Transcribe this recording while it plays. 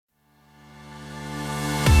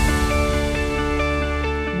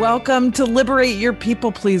Welcome to Liberate Your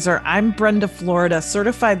People Pleaser. I'm Brenda Florida,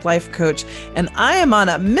 certified life coach, and I am on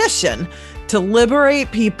a mission to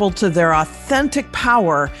liberate people to their authentic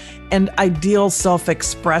power and ideal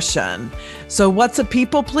self-expression. So what's a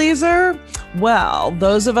people pleaser? Well,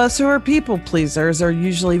 those of us who are people pleasers are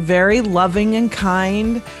usually very loving and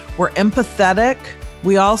kind. We're empathetic.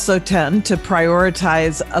 We also tend to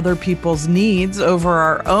prioritize other people's needs over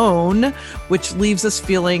our own, which leaves us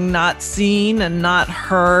feeling not seen and not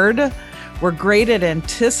heard. We're great at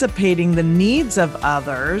anticipating the needs of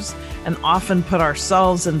others and often put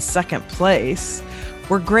ourselves in second place.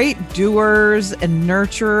 We're great doers and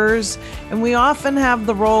nurturers, and we often have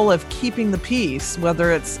the role of keeping the peace,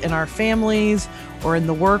 whether it's in our families or in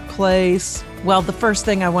the workplace. Well, the first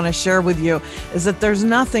thing I want to share with you is that there's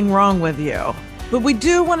nothing wrong with you. But we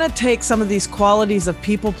do want to take some of these qualities of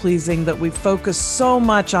people pleasing that we focus so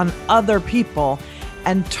much on other people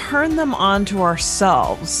and turn them on to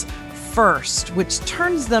ourselves first, which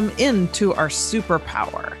turns them into our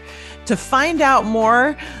superpower. To find out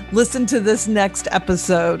more, listen to this next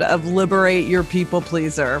episode of Liberate Your People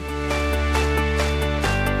Pleaser.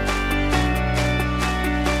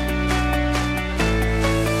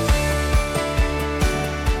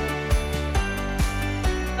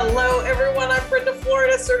 Hello, everyone. I'm Brenda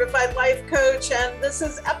Florida, certified life coach, and this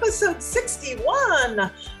is episode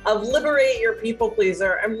 61 of Liberate Your People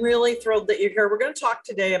Pleaser. I'm really thrilled that you're here. We're going to talk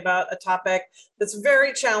today about a topic that's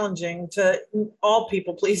very challenging to all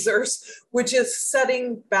people pleasers, which is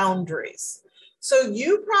setting boundaries. So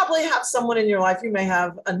you probably have someone in your life, you may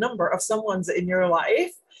have a number of someones in your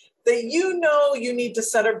life that you know you need to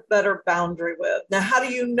set a better boundary with. Now, how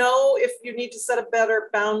do you know if you need to set a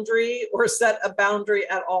better boundary or set a boundary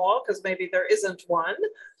at all? Because maybe there isn't one.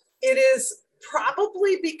 It is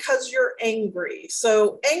probably because you're angry.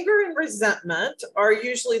 So anger and resentment are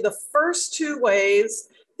usually the first two ways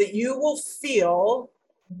that you will feel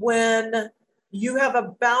when you have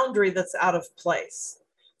a boundary that's out of place.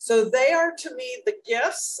 So they are, to me, the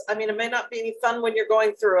gifts. I mean, it may not be any fun when you're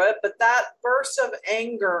going through it, but that burst of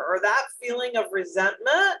anger or that feeling of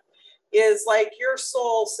resentment is like your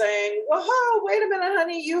soul saying, whoa, wait a minute,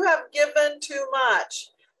 honey, you have given too much.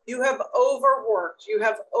 You have overworked. You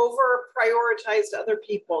have over prioritized other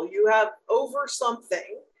people. You have over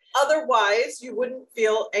something. Otherwise, you wouldn't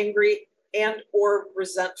feel angry and or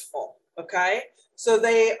resentful. Okay. So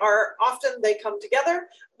they come together,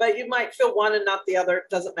 but you might feel one and not the other. It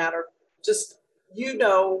doesn't matter. Just, you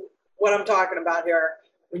know what I'm talking about here.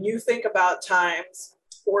 When you think about times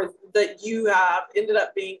or that you have ended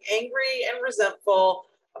up being angry and resentful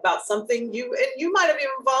about something you might have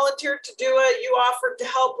even volunteered to do it. You offered to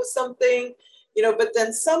help with something, but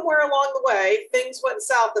then somewhere along the way, things went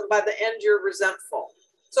south and by the end you're resentful.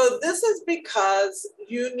 So this is because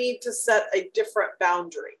you need to set a different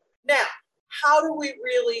boundary. Now, how do we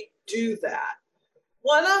really do that?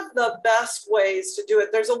 One of the best ways to do it,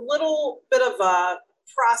 there's a little bit of a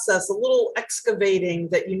process, a little excavating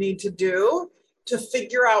that you need to do to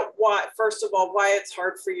figure out first of all, why it's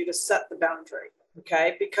hard for you to set the boundary,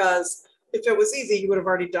 okay? Because if it was easy, you would have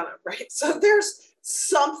already done it, right? So there's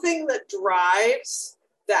something that drives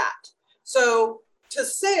that. So to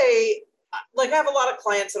say, like I have a lot of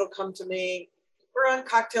clients that'll come to me, we're on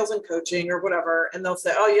cocktails and coaching or whatever, and they'll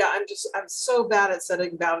say, oh yeah, I'm so bad at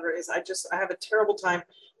setting boundaries. I have a terrible time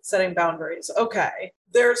setting boundaries. Okay,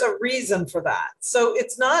 there's a reason for that. So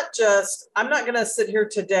it's not just, I'm not going to sit here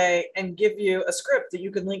today and give you a script that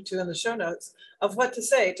you can link to in the show notes of what to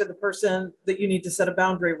say to the person that you need to set a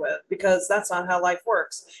boundary with, because that's not how life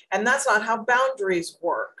works. And that's not how boundaries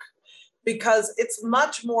work. Because it's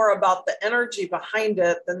much more about the energy behind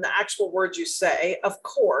it than the actual words you say. Of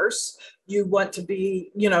course, you want to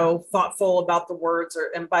be, thoughtful about the words,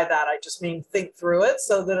 and by that, I just mean think through it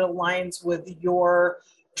so that it aligns with your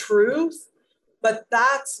truth. But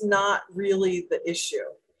that's not really the issue.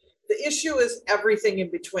 The issue is everything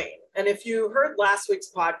in between. And if you heard last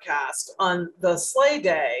week's podcast on the slay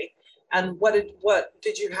day, and what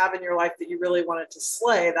did you have in your life that you really wanted to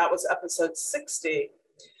slay, that was episode 60.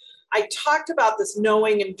 I talked about this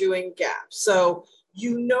knowing and doing gap. So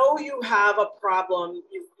you have a problem.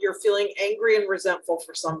 You're feeling angry and resentful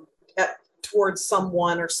towards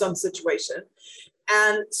someone or some situation.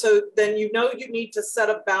 And so then you need to set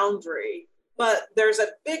a boundary, but there's a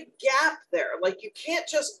big gap there. Like you can't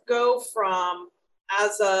just go from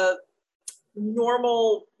as a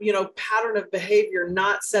normal, pattern of behavior,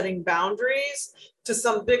 not setting boundaries, to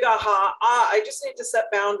some big I just need to set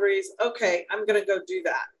boundaries. Okay, I'm going to go do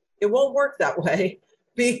that. It won't work that way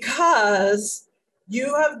because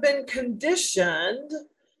you have been conditioned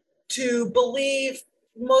to believe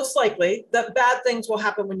most likely that bad things will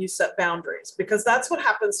happen when you set boundaries, because that's what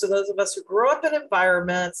happens to those of us who grow up in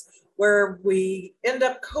environments where we end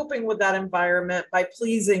up coping with that environment by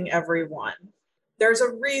pleasing everyone. There's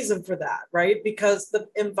a reason for that, right? Because the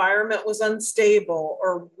environment was unstable,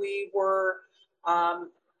 or we were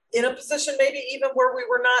in a position maybe even where we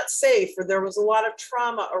were not safe, or there was a lot of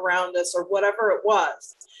trauma around us, or whatever it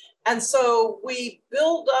was. And so we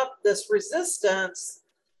build up this resistance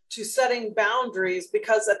to setting boundaries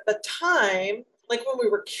because at the time, like when we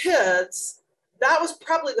were kids, that was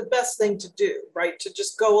probably the best thing to do, right? To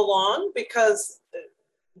just go along, because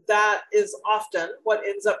that is often what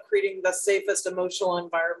ends up creating the safest emotional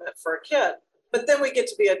environment for a kid. But then we get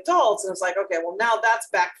to be adults and it's like, okay, well, now that's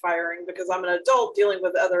backfiring because I'm an adult dealing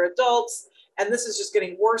with other adults, and this is just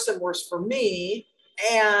getting worse and worse for me,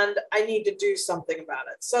 and I need to do something about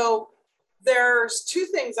it. So there's two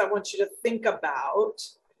things I want you to think about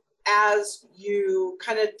as you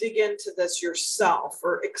kind of dig into this yourself,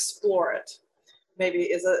 or explore it, maybe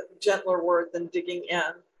is a gentler word than digging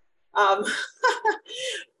in.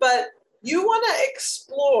 But you want to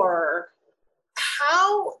explore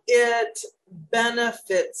how it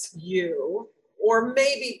benefits you, or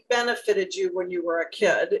maybe benefited you when you were a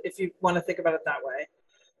kid, if you want to think about it that way,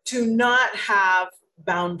 to not have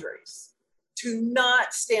boundaries, to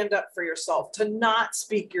not stand up for yourself, to not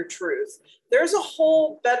speak your truth. There's a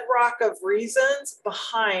whole bedrock of reasons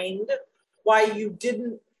behind why you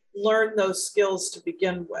didn't learn those skills to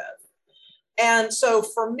begin with. And so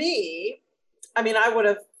for me, I mean, I would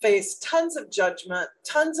have faced tons of judgment,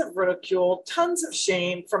 tons of ridicule, tons of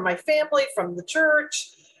shame from my family, from the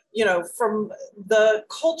church, you know, from the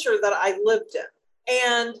culture that I lived in.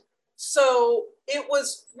 And so it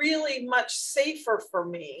was really much safer for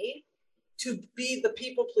me to be the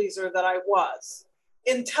people pleaser that I was,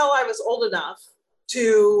 until I was old enough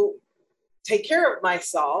to take care of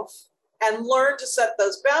myself and learn to set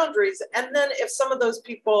those boundaries. And then if some of those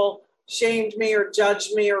people shamed me or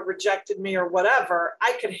judged me or rejected me or whatever,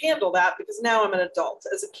 I could handle that because now I'm an adult.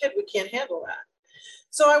 As a kid, we can't handle that.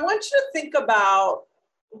 So I want you to think about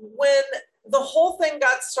when the whole thing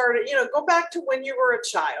got started, you know, go back to when you were a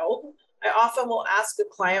child. I often will ask a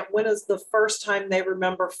client, when is the first time they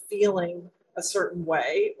remember feeling a certain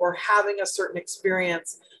way or having a certain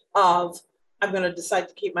experience of, I'm going to decide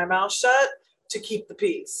to keep my mouth shut to keep the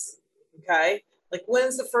peace. Okay. Like,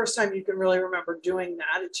 when's the first time you can really remember doing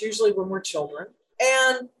that? It's usually when we're children.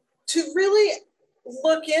 And to really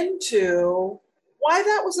look into why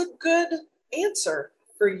that was a good answer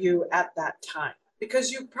for you at that time,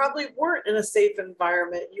 because you probably weren't in a safe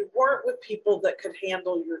environment. You weren't with people that could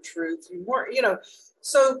handle your truth. You weren't, you know,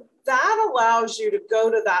 so that allows you to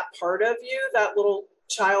go to that part of you, that little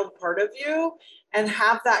child part of you, and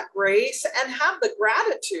have that grace and have the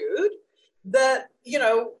gratitude that, you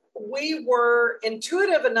know, we were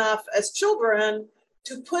intuitive enough as children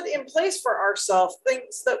to put in place for ourselves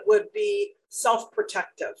things that would be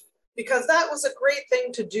self-protective, because that was a great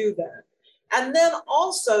thing to do then. And then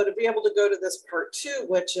also to be able to go to this part two,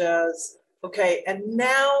 which is, okay, and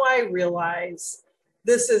now I realize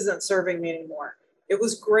this isn't serving me anymore. It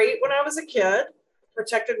was great when I was a kid,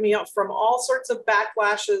 protected me from all sorts of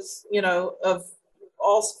backlashes, you know,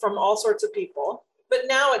 from all sorts of people. But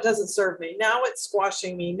now it doesn't serve me. Now it's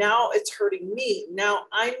squashing me. Now it's hurting me. Now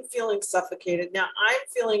I'm feeling suffocated. Now I'm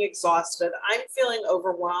feeling exhausted. I'm feeling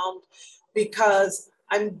overwhelmed because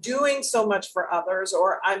I'm doing so much for others,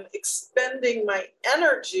 or I'm expending my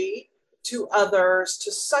energy to others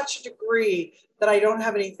to such a degree that I don't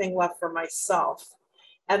have anything left for myself.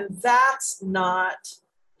 And that's not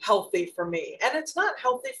healthy for me. And it's not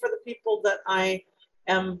healthy for the people that I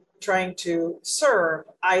am trying to serve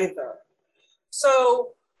either.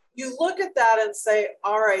 So you look at that and say,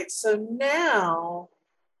 all right, so now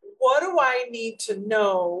what do I need to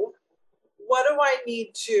know? What do I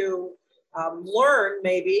need to learn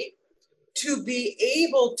maybe to be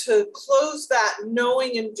able to close that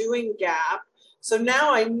knowing and doing gap? So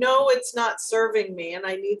now I know it's not serving me and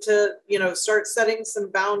I need to, you know, start setting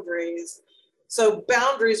some boundaries. So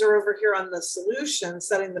boundaries are over here on the solution.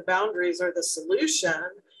 Setting the boundaries are the solution.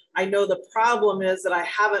 I know the problem is that I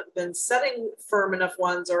haven't been setting firm enough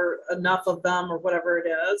ones, or enough of them, or whatever it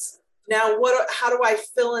is. Now, how do I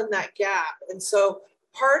fill in that gap? And so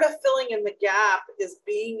part of filling in the gap is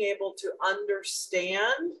being able to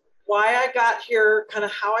understand why I got here, kind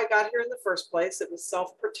of how I got here in the first place. It was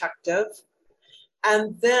self-protective.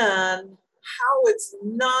 And then how it's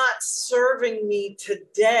not serving me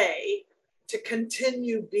today to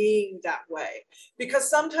continue being that way. Because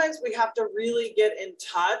sometimes we have to really get in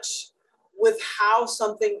touch with how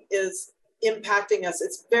something is impacting us.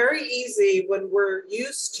 It's very easy when we're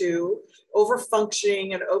used to over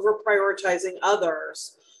functioning and over prioritizing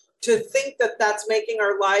others to think that that's making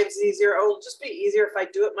our lives easier. Oh, it'll just be easier if I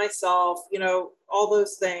do it myself, all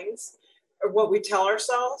those things are what we tell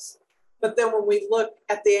ourselves. But then when we look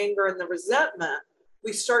at the anger and the resentment,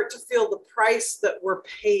 we start to feel the price that we're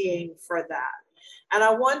paying for that. And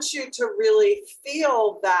I want you to really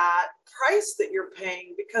feel that price that you're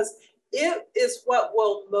paying, because it is what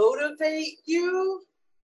will motivate you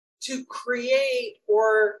to create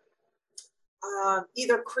or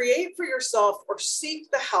either create for yourself or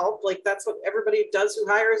seek the help. Like that's what everybody does who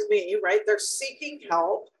hires me, right? They're seeking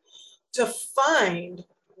help to find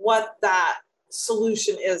what that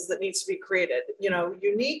solution is that needs to be created.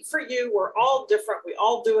 Unique for you. We're all different. We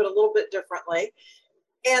all do it a little bit differently.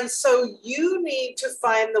 And so you need to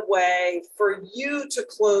find the way for you to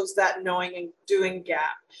close that knowing and doing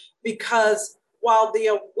gap, because while the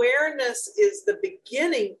awareness is the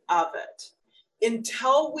beginning of it,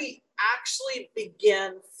 until we actually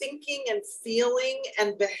begin thinking and feeling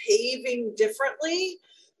and behaving differently,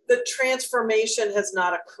 the transformation has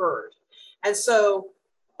not occurred. And so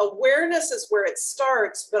awareness is where it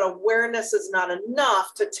starts, but awareness is not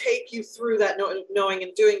enough to take you through that knowing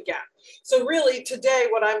and doing gap. So really today,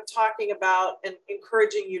 what I'm talking about and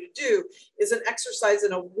encouraging you to do is an exercise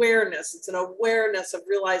in awareness. It's an awareness of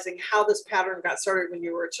realizing how this pattern got started when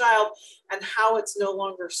you were a child and how it's no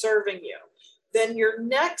longer serving you. Then your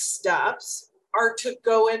next steps are to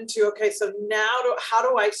go into, okay, so now how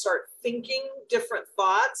do I start thinking different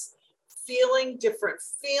thoughts, feeling different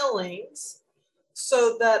feelings,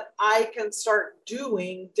 so that I can start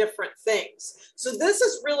doing different things. So this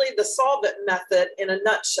is really the Solve It method in a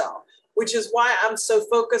nutshell, which is why I'm so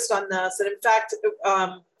focused on this. And in fact,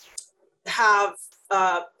 have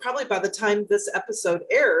probably by the time this episode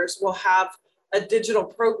airs, we'll have a digital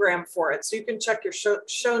program for it. So you can check your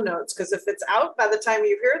show notes, because if it's out by the time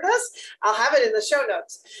you hear this, I'll have it in the show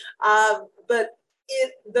notes. But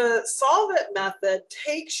the Solve It method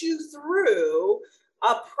takes you through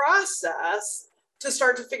a process to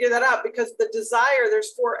start to figure that out, because the desire,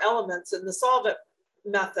 there's 4 elements in the Solve It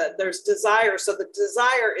method. There's desire. So the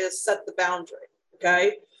desire is set the boundary.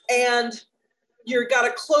 Okay. And you've got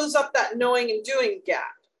to close up that knowing and doing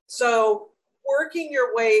gap. So working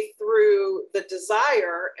your way through the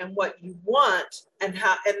desire and what you want, and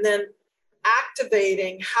then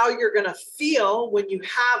activating how you're going to feel when you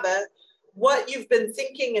have it, what you've been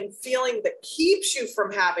thinking and feeling that keeps you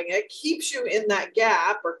from having it, keeps you in that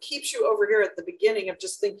gap, or keeps you over here at the beginning of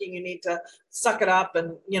just thinking you need to suck it up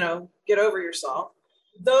and, get over yourself.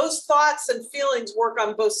 Those thoughts and feelings work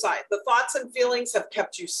on both sides. The thoughts and feelings have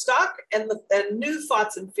kept you stuck, and new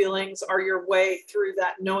thoughts and feelings are your way through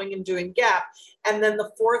that knowing and doing gap. And then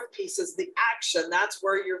the 4th piece is the action. That's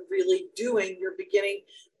where you're really you're beginning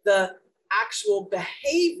the actual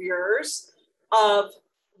behaviors of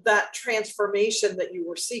that transformation that you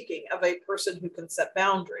were seeking, of a person who can set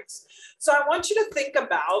boundaries. So I want you to think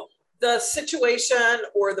about the situation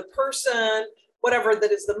or the person, whatever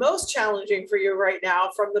that is the most challenging for you right now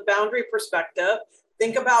from the boundary perspective.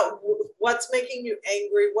 Think about what's making you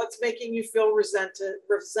angry, what's making you feel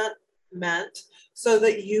resentment, so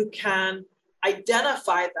that you can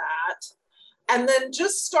identify that. And then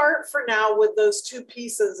just start for now with those 2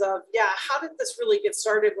 pieces of, how did this really get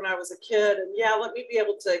started when I was a kid? And let me be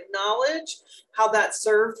able to acknowledge how that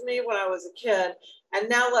served me when I was a kid. And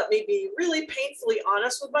now let me be really painfully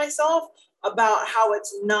honest with myself about how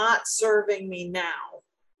it's not serving me now.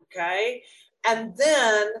 Okay. And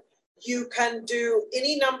then you can do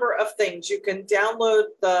any number of things. You can download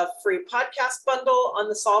the free podcast bundle on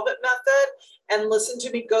the Solve It method and listen to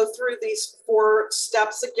me go through these 4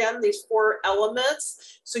 steps again, these 4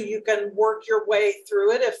 elements, so you can work your way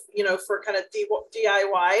through it for kind of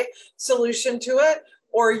DIY solution to it.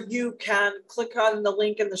 Or you can click on the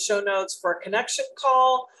link in the show notes for a connection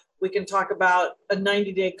call. We can talk about a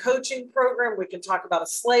 90-day coaching program. We can talk about a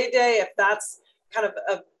sleigh day, if that's kind of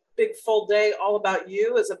a big full day all about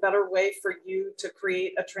you, is a better way for you to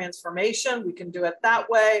create a transformation. We can do it that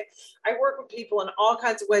way. I work with people in all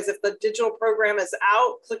kinds of ways. If the digital program is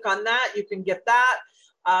out, click on that. You can get that.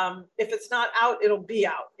 If it's not out, it'll be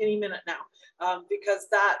out any minute now, because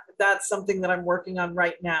that's something that I'm working on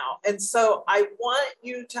right now. And so I want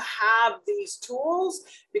you to have these tools,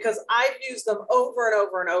 because I've used them over and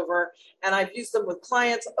over and over, and I've used them with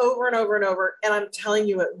clients over and over and over, and I'm telling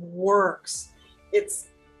you, it works. It's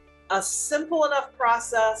a simple enough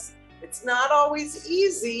process. It's not always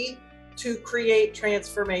easy to create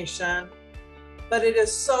transformation, but it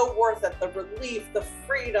is so worth it. The relief, the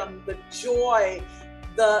freedom, the joy,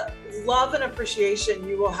 the love and appreciation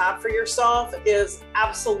you will have for yourself is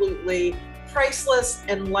absolutely priceless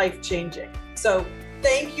and life-changing. So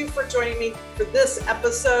thank you for joining me for this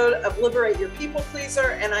episode of Liberate Your People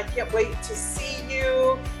Pleaser, and I can't wait to see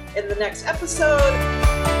you in the next episode.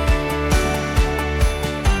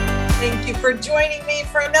 Thank you for joining me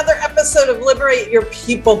for another episode of Liberate Your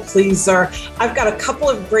People Pleaser. I've got a couple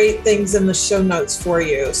of great things in the show notes for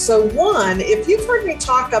you. So one, if you've heard me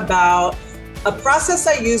talk about a process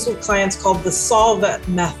I use with clients called the Solve It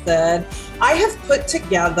method, I have put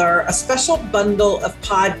together a special bundle of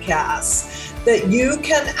podcasts that you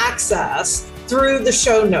can access through the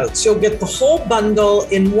show notes. You'll get the whole bundle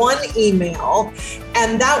in one email,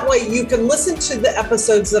 and that way you can listen to the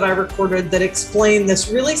episodes that I recorded that explain this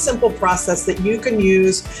really simple process that you can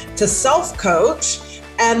use to self-coach.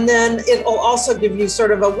 And then it will also give you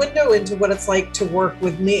sort of a window into what it's like to work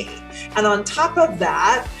with me. And on top of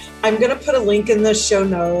that, I'm going to put a link in the show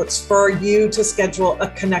notes for you to schedule a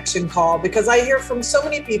connection call, because I hear from so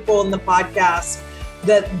many people in the podcast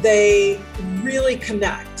that they really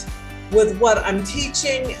connect with what I'm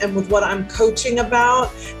teaching and with what I'm coaching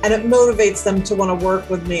about, and it motivates them to want to work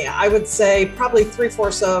with me. I would say probably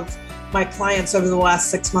 3/4 of my clients over the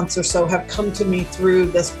last 6 months or so have come to me through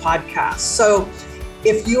this podcast. So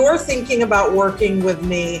if you're thinking about working with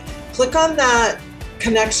me, click on that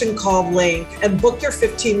connection call link and book your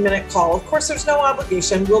 15-minute call. Of course, there's no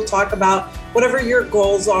obligation. We'll talk about whatever your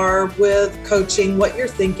goals are with coaching, what you're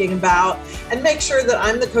thinking about, and make sure that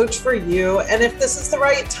I'm the coach for you and if this is the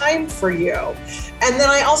right time for you. And then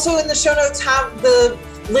I also in the show notes have the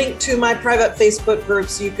link to my private Facebook group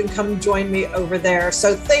so you can come join me over there.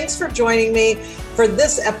 So thanks for joining me for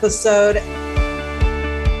this episode.